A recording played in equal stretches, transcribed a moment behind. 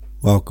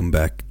Welcome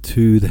back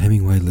to the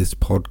Hemingway List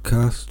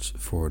podcast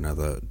for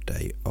another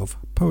day of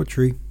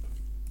poetry.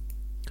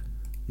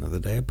 Another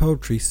day of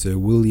poetry. Sir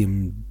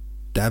William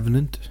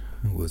Davenant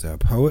was our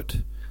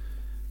poet.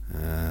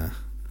 Didn't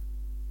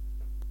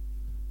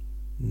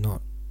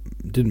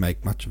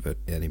make much of an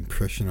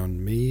impression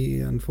on me,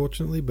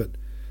 unfortunately, but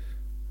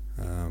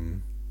a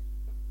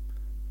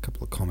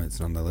couple of comments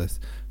nonetheless.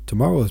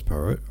 Tomorrow's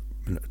poet.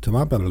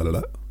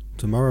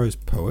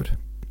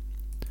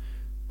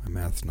 My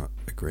mouth's not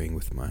agreeing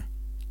with my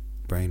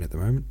brain at the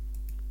moment.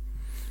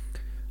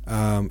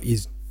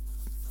 Is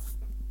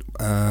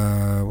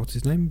what's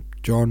his name?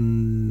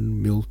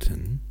 John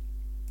Milton.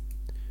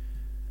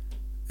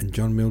 And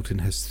John Milton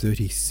has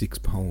 36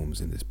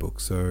 poems in this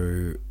book.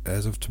 So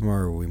as of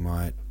tomorrow,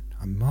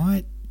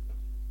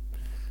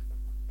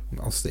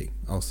 I'll see.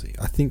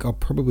 I think I'll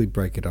probably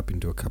break it up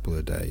into a couple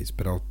of days,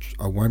 but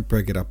I won't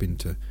break it up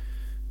into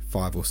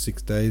 5 or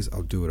 6 days.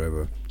 I'll do it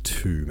over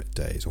 2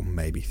 days or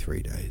maybe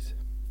 3 days.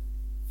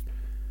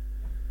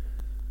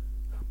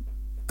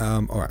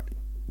 Alright.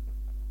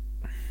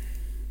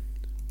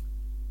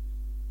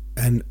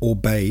 And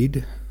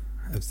Obeyed,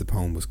 as the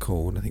poem was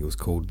called, I think it was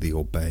called The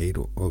Obeyed,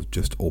 or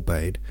just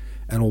Obeyed.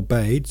 And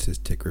Obeyed, says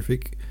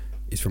Techrific,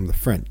 is from the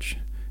French.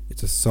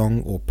 It's a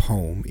song or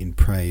poem in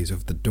praise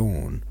of the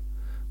dawn.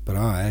 But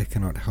I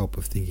cannot help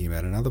of thinking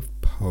about another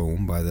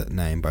poem by that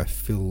name by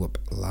Philip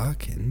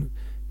Larkin.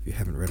 If you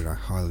haven't read it, I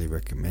highly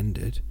recommend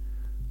it.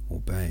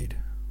 Obeyed.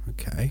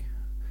 Okay.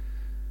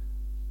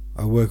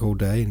 I work all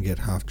day and get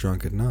half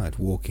drunk at night.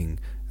 Walking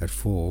at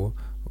 4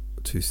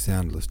 to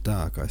soundless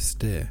dark, I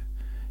stare.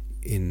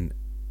 In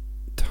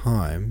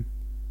time,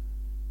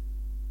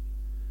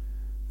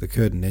 the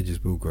curtain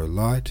edges will grow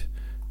light.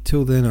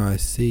 Till then I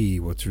see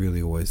what's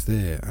really always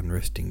there.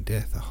 Unresting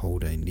death, a whole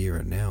day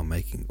nearer now,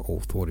 making all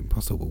thought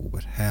impossible.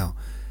 But how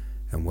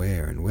and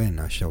where and when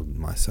I shall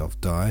myself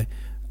die?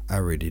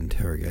 Arid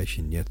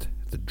interrogation, yet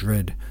the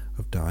dread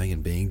of dying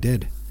and being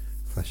dead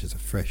flashes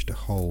afresh to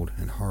hold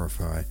and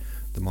horrify.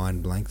 The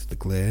mind blanks, the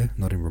glare,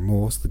 not in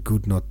remorse, the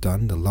good not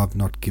done, the love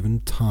not given,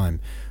 time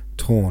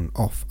torn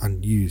off,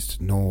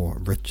 unused, nor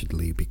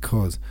wretchedly,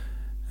 because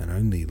and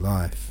only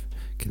life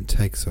can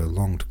take so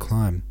long to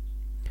climb.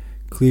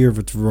 Clear of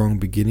its wrong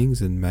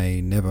beginnings, and may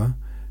never,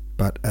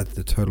 but at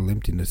the total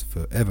emptiness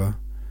forever,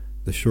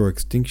 the sure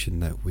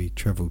extinction that we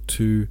travel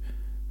to,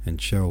 and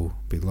shall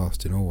be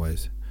lost in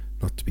always,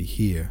 not to be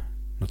here,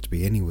 not to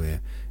be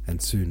anywhere,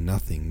 and soon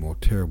nothing more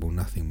terrible,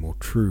 nothing more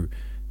true.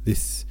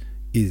 This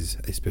is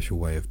a special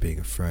way of being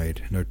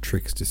afraid. No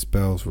tricks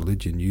dispels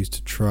religion used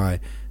to try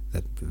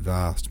that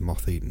vast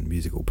moth-eaten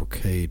musical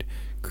brocade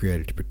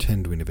created to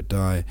pretend we never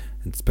die,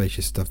 and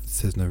spacious stuff that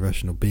says no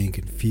rational being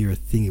can fear a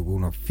thing it will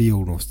not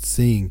feel nor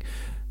seeing,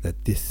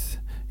 that this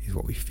is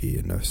what we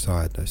fear. No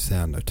sight, no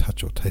sound, no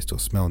touch or taste or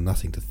smell,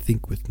 nothing to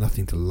think with,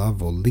 nothing to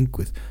love or link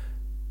with,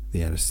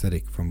 the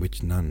anesthetic from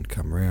which none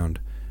come round.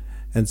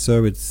 And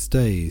so it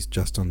stays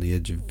just on the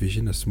edge of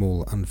vision, a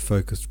small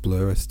unfocused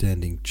blur, a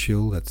standing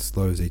chill that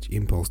slows each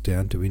impulse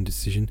down to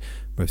indecision.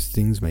 Most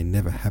things may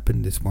never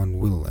happen, this one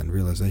will, and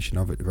realization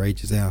of it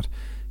rages out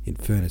in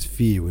furnace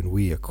fear when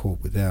we are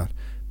caught without.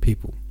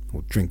 People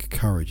or drink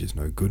courage is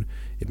no good.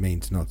 It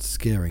means not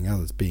scaring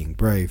others, being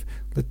brave.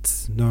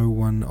 Let's no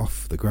one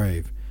off the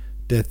grave.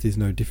 Death is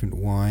no different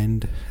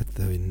whined at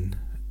than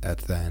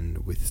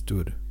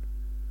withstood.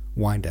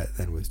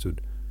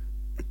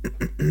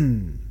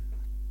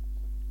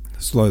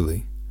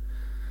 Slowly,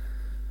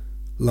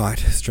 light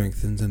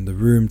strengthens and the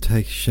room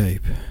takes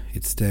shape.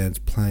 It stands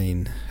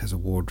plain as a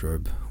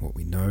wardrobe. What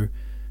we know,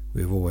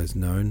 we have always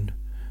known,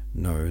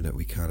 know that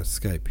we can't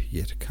escape,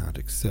 yet can't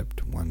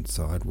accept. One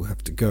side will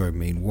have to go.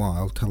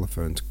 Meanwhile,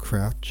 telephones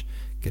crouch,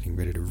 getting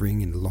ready to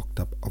ring in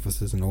locked-up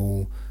offices, and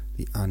all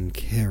the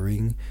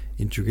uncaring,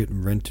 intricate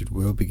and rented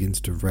world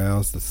begins to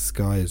rouse. The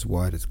sky is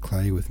white as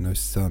clay with no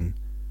sun.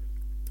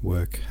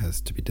 Work has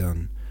to be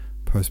done.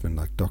 Postmen,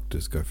 like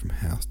doctors, go from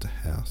house to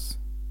house.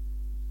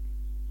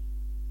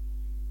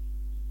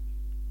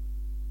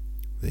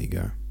 There you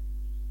go.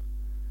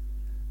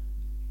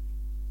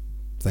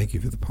 Thank you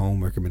for the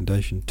poem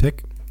recommendation,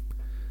 Tech.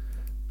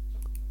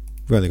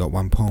 We've only got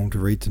one poem to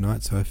read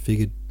tonight, so I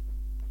figured,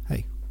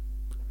 hey,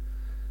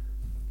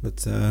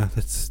 let's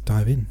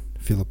dive in.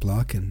 Philip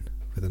Larkin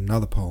with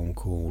another poem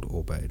called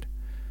Obeyed.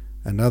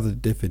 Another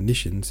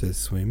definition, says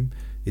Swim,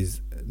 is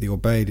the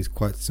Obeyed is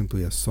quite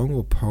simply a song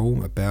or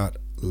poem about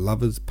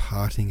lovers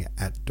parting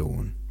at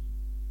dawn.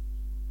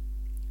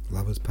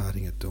 Lovers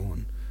parting at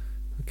dawn.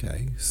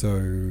 Okay, so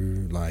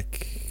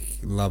like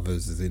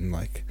lovers as in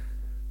like,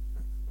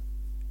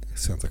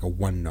 sounds like a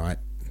one night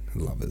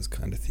lovers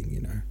kind of thing,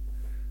 you know.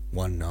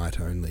 One night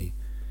only,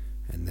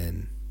 and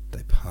then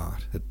they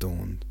part at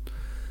dawn.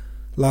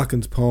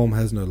 Larkin's poem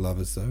has no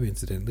lovers though,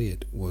 incidentally.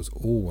 It was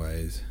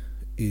also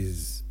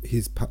his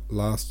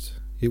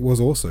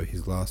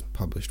last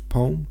published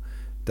poem.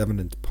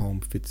 Davenant's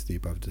poem fits the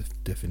above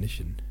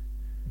definition.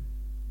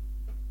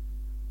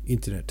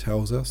 Internet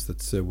tells us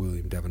that Sir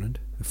William Davenant,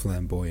 a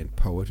flamboyant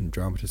poet and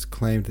dramatist,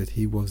 claimed that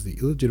he was the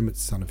illegitimate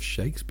son of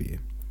Shakespeare.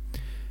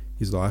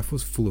 His life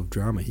was full of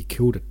drama. He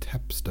killed a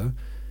tapster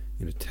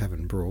in a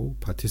tavern brawl,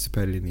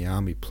 participated in the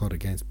army plot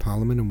against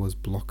Parliament, and was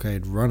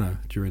blockade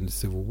runner during the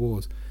civil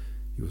wars.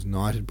 He was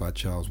knighted by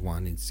Charles I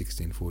in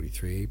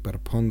 1643, but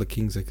upon the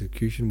king's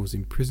execution was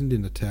imprisoned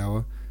in the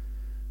Tower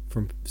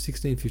from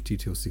 1650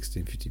 till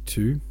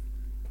 1652.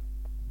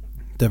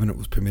 Davenant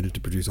was permitted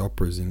to produce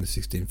operas in the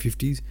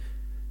 1650s,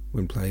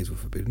 when plays were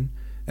forbidden,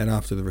 and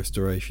after the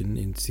Restoration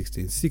in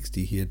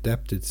 1660 he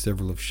adapted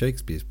several of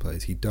Shakespeare's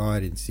plays. He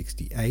died in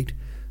 68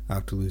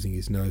 after losing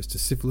his nose to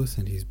syphilis,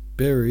 and he's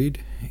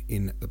buried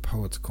in the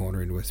Poets'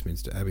 Corner in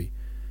Westminster Abbey.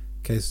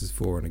 Cases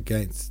for and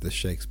against the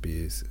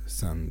Shakespeare's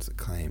son's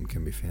claim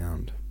can be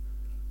found.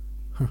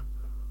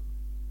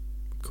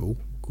 Cool.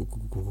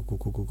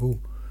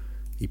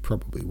 He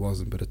probably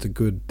wasn't, but it's a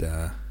good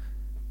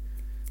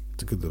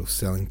little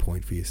selling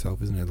point for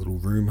yourself, isn't it? A little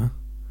rumour.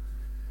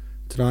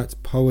 Tonight's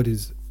poet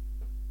is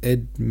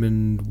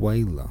Edmund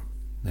Whaler,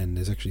 and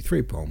there's actually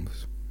 3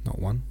 poems, not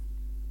one.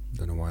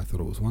 Don't know why I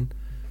thought it was one.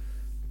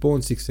 Born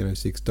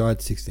 1606,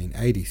 died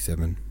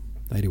 1687,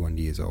 81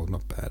 years old,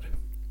 not bad.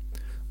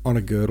 On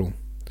a girdle.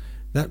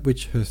 That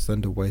which her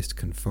slender waist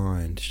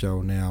confined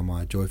shall now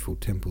my joyful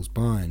temples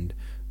bind.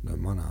 No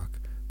monarch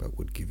but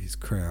would give his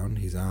crown,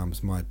 his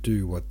arms might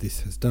do what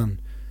this has done.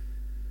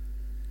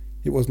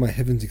 It was my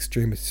heaven's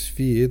extremest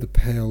sphere, the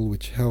pale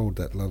which held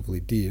that lovely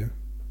dear.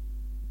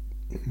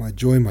 My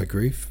joy, my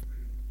grief,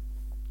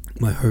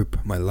 my hope,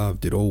 my love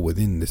did all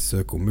within this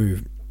circle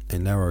move, a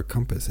narrow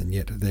compass, and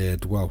yet there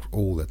dwelt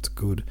all that's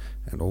good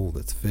and all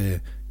that's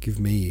fair. Give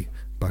me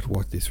but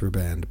what this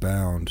riband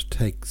bound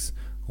takes,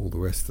 all the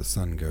rest the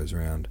sun goes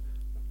round.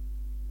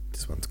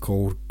 This one's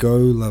called Go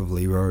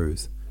Lovely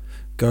Rose.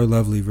 Go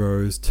lovely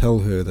Rose, tell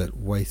her that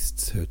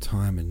wastes her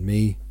time in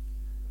me,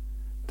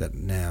 that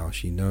now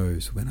she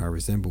knows when I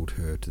resembled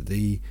her to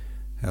thee,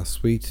 how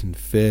sweet and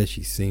fair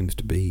she seems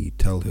to be.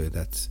 Tell her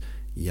that's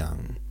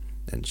young,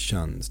 and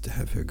shuns to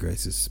have her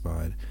graces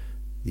spied.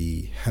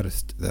 Thee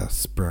hadst thou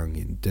sprung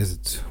in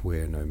deserts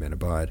where no men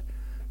abide,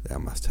 thou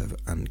must have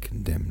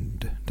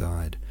uncondemned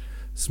died.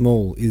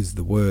 Small is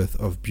the worth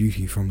of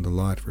beauty from the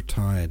light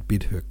retired.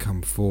 Bid her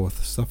come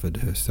forth, suffered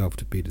herself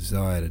to be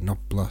desired, and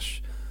not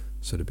blush,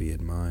 so to be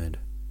admired.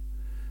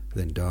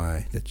 Then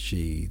die, that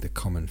she, the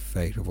common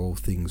fate of all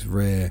things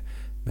rare,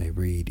 may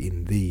read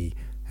in thee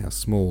how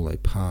small a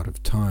part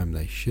of time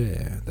they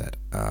share, that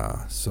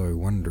are so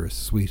wondrous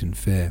sweet and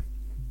fair.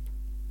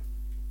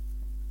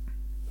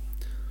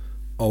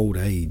 Old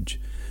age.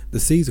 The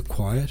seas are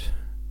quiet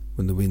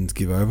when the winds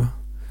give over,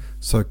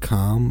 so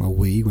calm are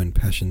we when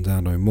passions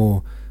are no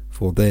more,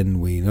 for then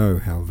we know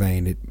how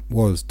vain it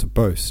was to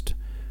boast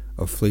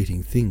of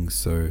fleeting things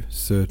so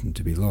certain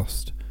to be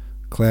lost.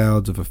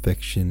 Clouds of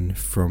affection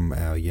from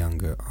our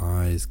younger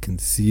eyes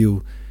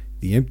conceal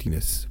the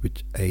emptiness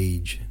which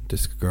age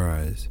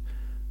descries.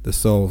 The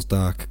soul's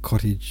dark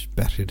cottage,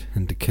 battered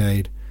and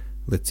decayed,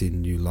 lets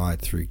in new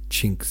light through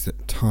chinks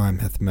that time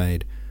hath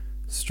made.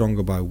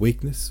 Stronger by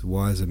weakness,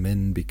 wiser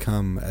men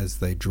become as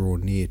they draw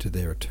near to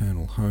their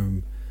eternal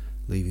home,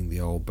 leaving the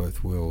old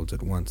both worlds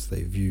at once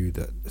they view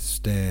that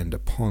stand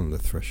upon the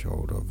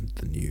threshold of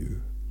the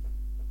new.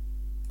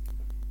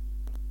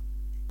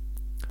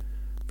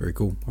 Very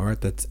cool.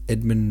 Alright, that's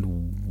Edmund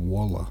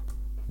Whaler.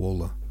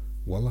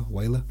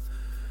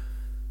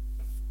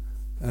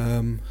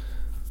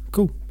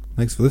 Cool.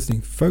 Thanks for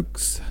listening,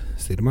 folks.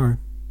 See you tomorrow.